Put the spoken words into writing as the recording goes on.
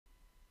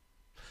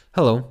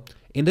Hello,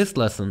 in this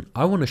lesson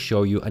I want to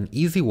show you an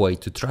easy way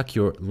to track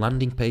your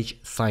landing page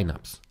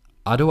signups,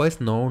 otherwise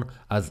known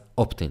as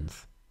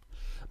opt-ins.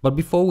 But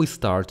before we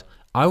start,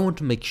 I want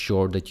to make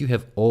sure that you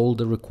have all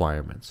the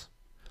requirements.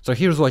 So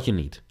here's what you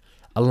need: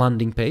 a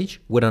landing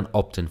page with an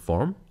opt-in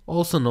form,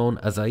 also known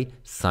as a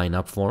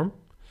sign-up form,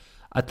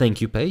 a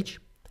thank you page,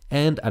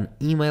 and an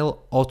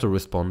email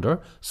autoresponder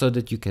so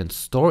that you can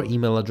store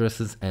email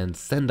addresses and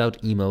send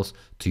out emails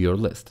to your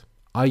list.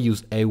 I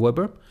use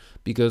Aweber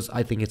because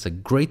I think it's a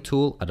great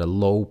tool at a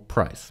low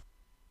price.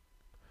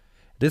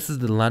 This is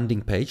the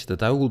landing page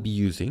that I will be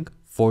using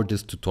for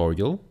this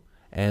tutorial,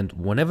 and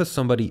whenever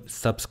somebody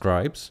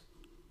subscribes,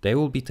 they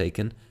will be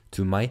taken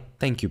to my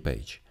thank you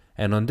page.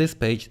 And on this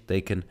page, they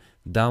can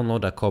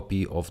download a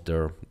copy of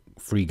their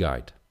free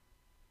guide.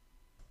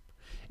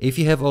 If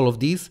you have all of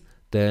these,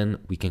 then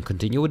we can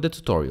continue with the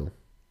tutorial.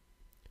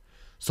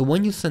 So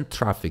when you send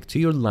traffic to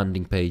your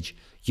landing page,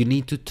 you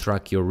need to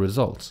track your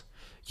results.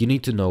 You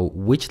need to know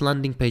which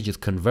landing pages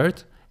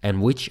convert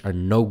and which are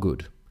no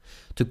good.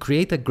 To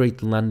create a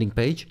great landing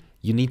page,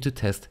 you need to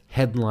test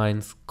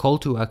headlines, call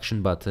to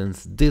action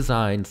buttons,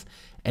 designs,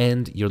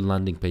 and your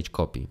landing page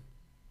copy.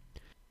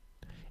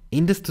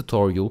 In this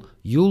tutorial,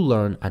 you'll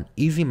learn an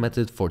easy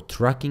method for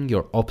tracking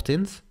your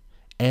opt-ins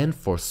and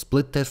for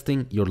split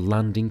testing your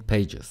landing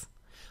pages.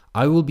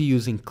 I will be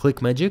using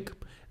ClickMagick.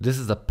 This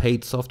is a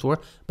paid software,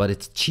 but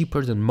it's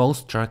cheaper than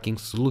most tracking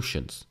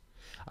solutions.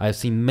 I've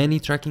seen many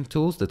tracking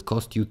tools that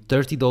cost you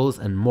 $30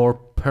 and more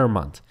per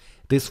month.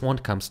 This one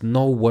comes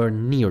nowhere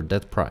near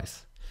that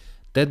price.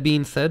 That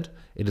being said,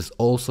 it is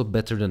also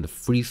better than the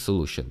free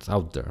solutions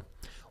out there.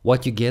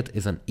 What you get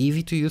is an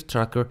easy to use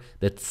tracker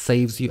that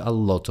saves you a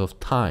lot of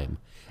time,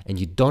 and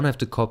you don't have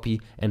to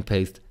copy and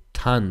paste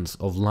tons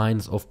of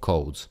lines of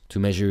codes to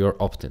measure your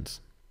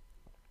opt-ins.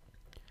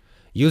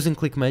 Using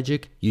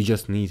ClickMagick, you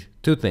just need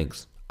two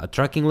things: a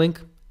tracking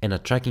link and a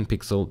tracking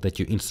pixel that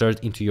you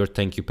insert into your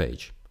thank you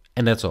page.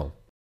 And that's all.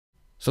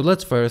 So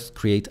let's first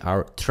create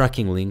our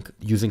tracking link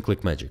using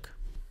ClickMagick.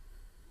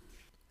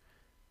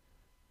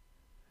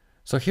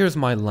 So here's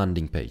my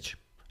landing page,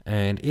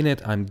 and in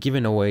it I'm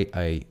giving away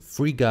a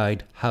free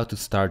guide how to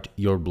start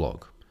your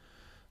blog.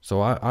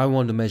 So I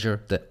want to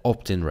measure the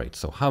opt-in rate,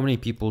 so how many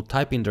people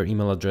type in their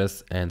email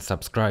address and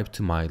subscribe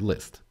to my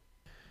list.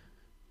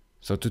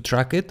 So to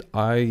track it,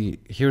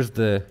 here's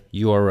the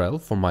URL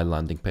for my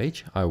landing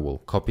page. I will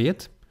copy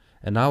it,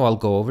 and now I'll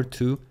go over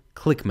to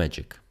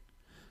ClickMagick.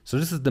 So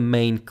this is the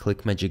main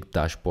ClickMagick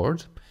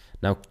dashboard.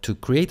 Now to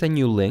create a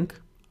new link,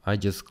 I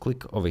just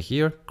click over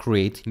here,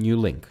 create new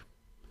link.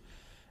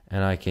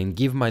 And I can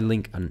give my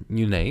link a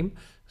new name.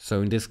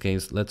 So in this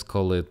case, let's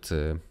call it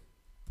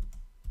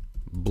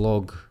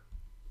blog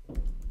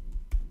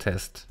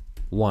test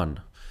 1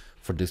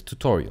 for this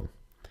tutorial.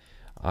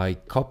 I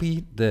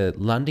copy the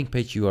landing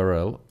page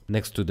URL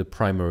next to the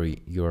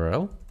primary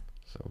URL.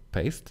 So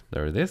paste,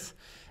 there it is.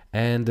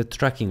 And the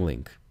tracking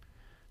link.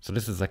 So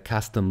this is a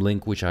custom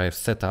link which I have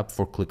set up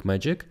for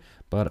ClickMagick,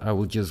 but I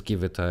will just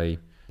give it a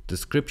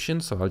description.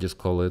 So I'll just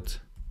call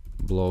it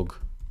blog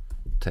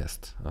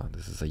test.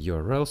 This is a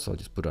URL, so I'll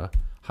just put a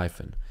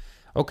hyphen.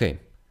 Okay.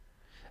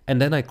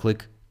 And then I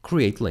click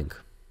create link.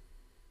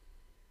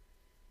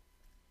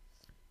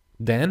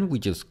 Then we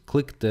just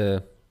click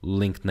the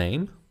link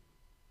name.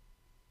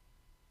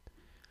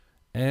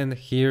 And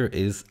here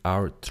is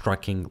our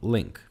tracking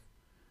link.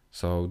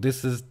 So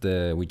this is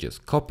we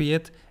just copy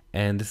it,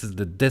 and this is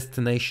the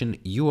destination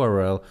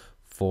URL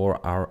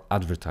for our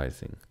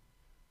advertising.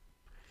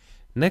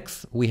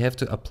 Next, we have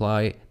to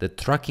apply the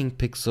tracking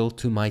pixel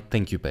to my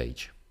thank you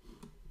page.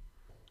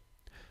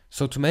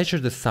 So to measure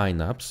the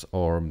signups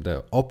or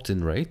the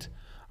opt-in rate,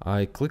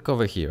 I click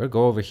over here,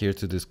 go over here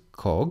to this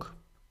cog,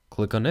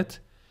 click on it,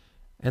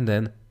 and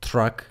then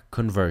track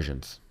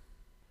conversions.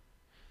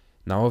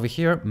 Now over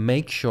here,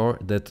 make sure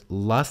that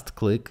last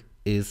click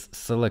is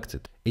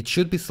selected. It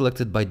should be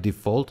selected by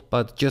default,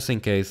 but just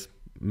in case,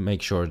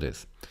 make sure it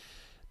is.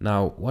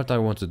 Now, what I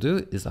want to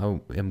do is I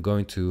am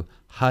going to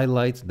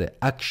highlight the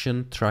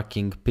action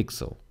tracking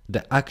pixel,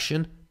 the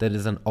action that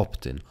is an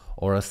opt-in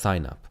or a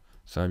sign up.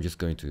 So I'm just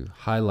going to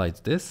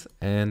highlight this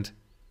and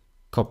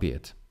copy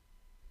it.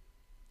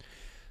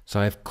 So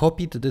I've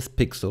copied this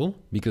pixel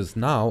because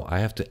now I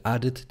have to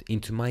add it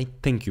into my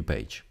thank you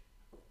page.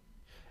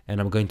 And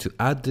I'm going to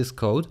add this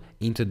code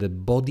into the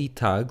body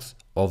tags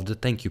of the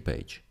thank you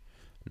page.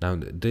 Now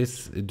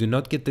do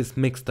not get this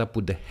mixed up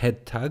with the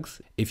head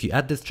tags. If you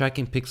add this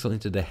tracking pixel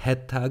into the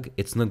head tag,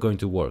 it's not going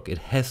to work. It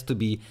has to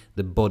be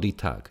the body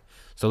tag.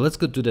 So let's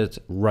go do that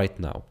right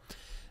now.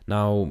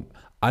 Now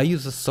I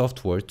use a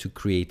software to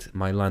create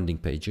my landing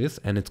pages,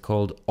 and it's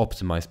called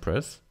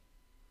OptimizePress.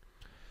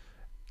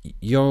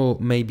 You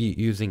may be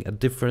using a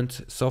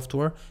different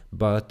software,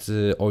 but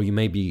or you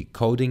may be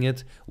coding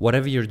it.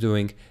 Whatever you're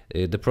doing,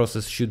 the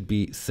process should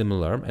be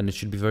similar, and it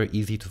should be very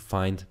easy to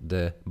find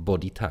the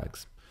body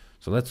tags.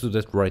 So let's do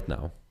that right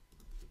now.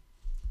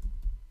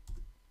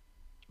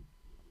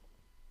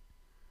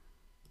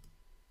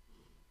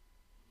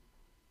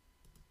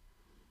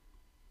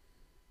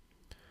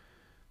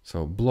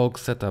 So blog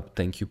setup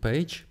thank you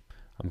page.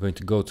 I'm going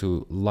to go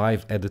to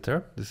Live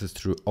Editor. This is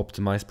through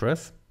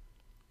OptimizePress.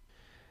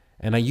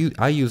 And I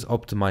use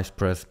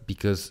OptimizePress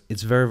because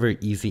it's very, very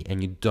easy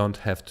and you don't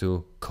have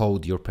to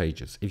code your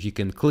pages. If you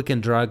can click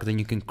and drag, then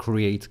you can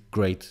create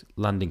great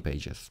landing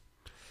pages.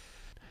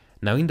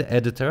 Now in the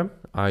editor,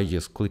 I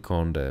just click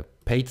on the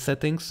page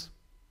settings,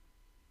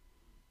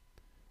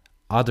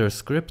 other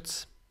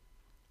scripts,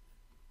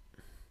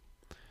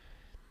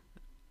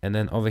 and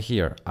then over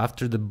here,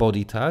 after the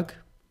body tag,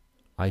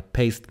 I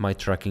paste my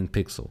tracking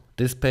pixel.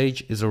 This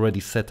page is already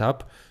set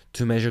up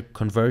to measure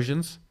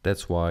conversions.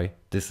 That's why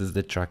this is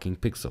the tracking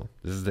pixel.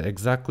 This is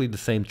exactly the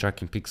same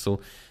tracking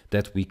pixel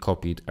that we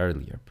copied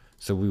earlier.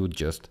 So we would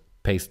just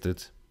paste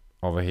it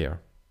over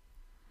here.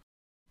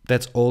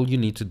 That's all you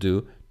need to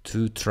do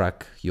to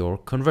track your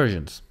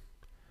conversions.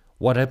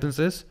 What happens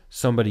is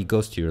somebody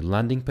goes to your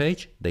landing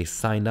page, they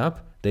sign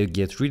up, they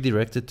get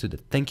redirected to the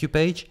thank you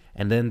page,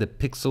 and then the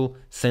pixel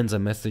sends a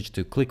message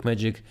to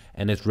ClickMagick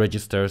and it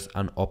registers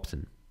an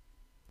opt-in.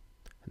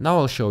 Now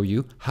I'll show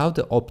you how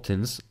the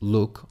opt-ins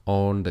look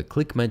on the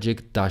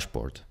ClickMagick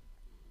dashboard.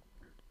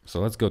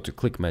 So let's go to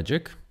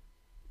ClickMagick.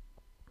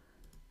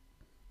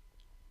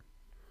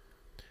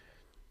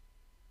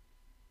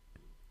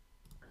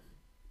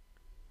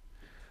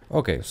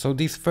 Okay, so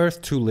these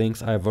first two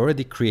links I have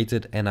already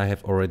created and I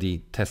have already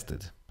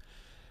tested.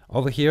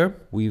 Over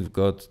here, we've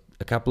got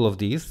a couple of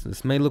these.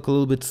 This may look a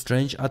little bit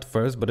strange at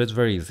first, but it's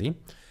very easy.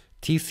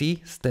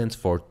 TC stands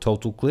for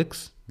total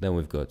clicks. Then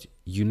we've got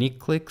unique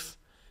clicks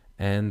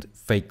and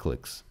fake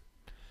clicks.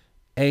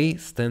 A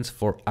stands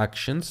for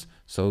actions.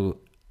 So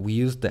we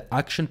use the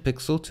action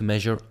pixel to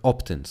measure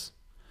opt-ins.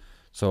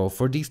 So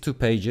for these two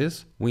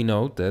pages, we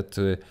know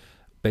that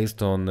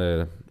based on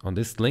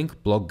this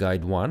link, Blog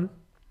Guide 1,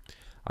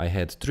 I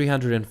had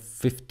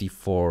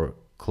 354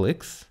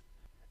 clicks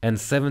and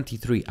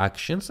 73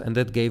 actions, and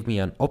that gave me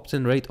an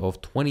opt-in rate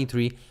of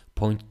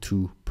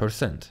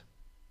 23.2%.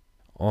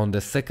 On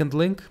the second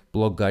link,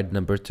 Blog Guide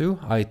number 2,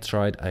 I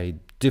tried a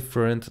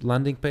different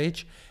landing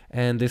page,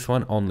 and this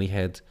one only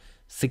had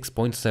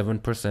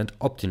 6.7%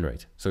 opt-in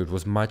rate, so it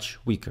was much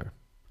weaker.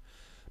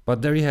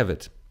 But there you have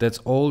it. That's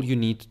all you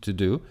need to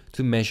do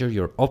to measure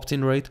your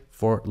opt-in rate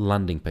for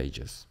landing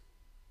pages.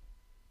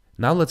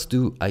 Now let's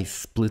do a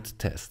split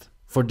test.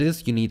 For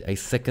this, you need a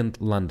second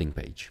landing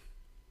page.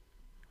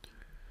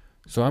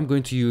 So I'm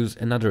going to use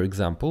another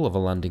example of a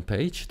landing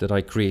page that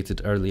I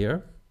created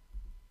earlier.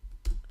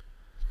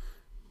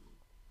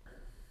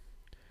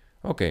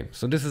 Okay,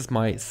 so this is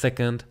my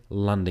second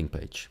landing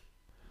page.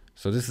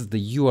 So this is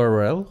the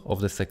URL of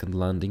the second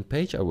landing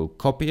page. I will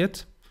copy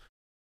it.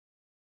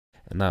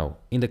 And now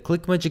in the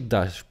ClickMagick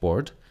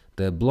dashboard,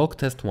 the blog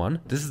test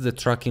 1, this is the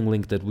tracking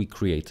link that we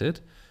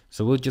created.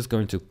 So we're just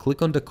going to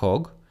click on the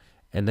cog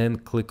and then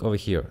click over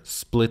here,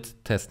 split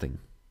testing.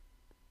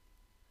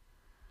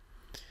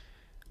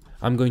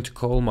 I'm going to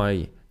call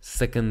my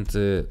second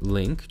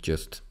link,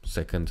 just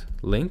second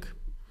link.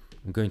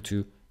 I'm going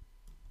to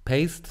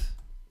paste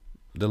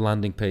the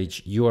landing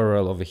page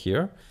URL over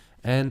here,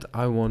 and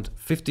I want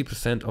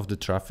 50% of the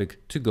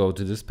traffic to go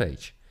to this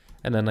page.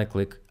 And then I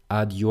click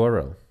add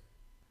URL.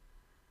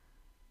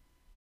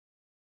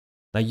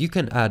 Now you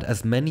can add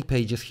as many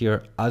pages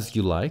here as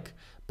you like,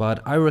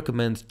 but I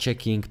recommend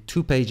checking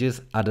 2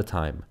 pages at a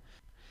time.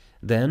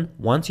 Then,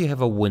 once you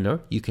have a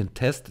winner, you can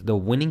test the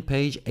winning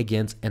page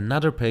against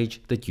another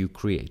page that you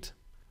create.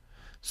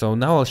 So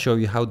now I'll show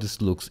you how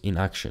this looks in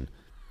action.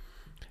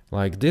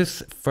 Like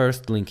this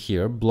first link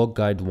here, Blog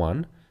Guide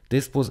 1,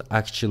 this was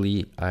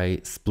actually a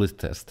split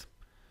test.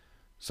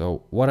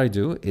 So what I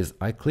do is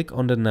I click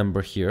on the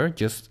number here,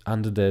 just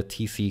under the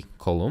TC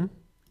column.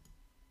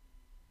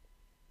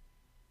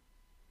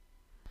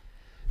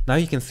 Now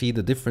you can see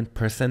the different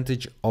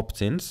percentage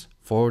opt-ins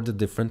for the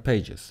different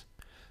pages.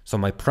 So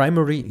my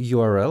primary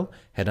URL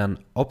had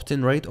an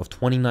opt-in rate of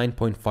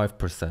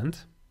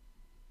 29.5%.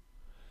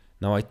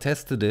 Now I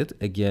tested it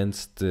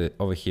against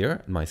over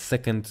here, my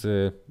second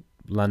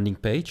landing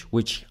page,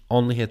 which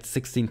only had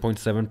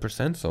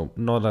 16.7%, so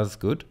not as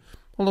good,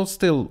 although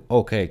still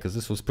okay, because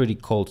this was pretty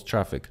cold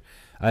traffic.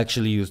 I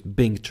actually used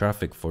Bing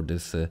traffic for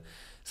this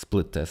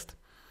split test.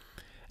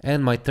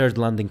 And my third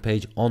landing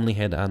page only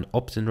had an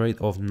opt-in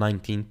rate of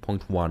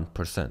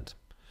 19.1%.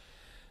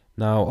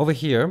 Now over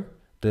here,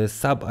 the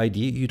sub ID,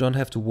 you don't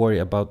have to worry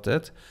about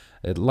that.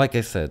 Like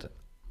I said,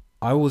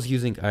 I was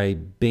using a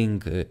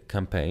Bing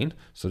campaign.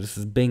 So this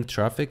is Bing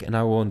traffic, and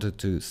I wanted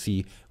to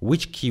see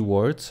which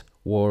keywords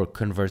were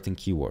converting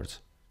keywords.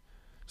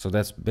 So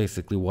that's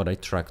basically what I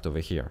tracked over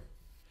here.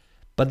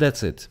 But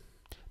that's it.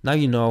 Now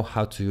you know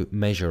how to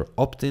measure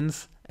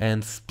opt-ins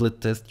and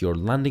split test your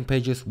landing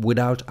pages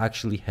without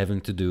actually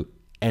having to do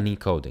any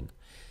coding.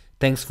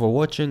 Thanks for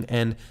watching,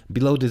 and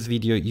below this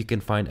video you can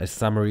find a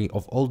summary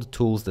of all the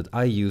tools that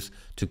I use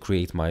to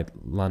create my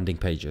landing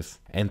pages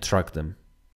and track them.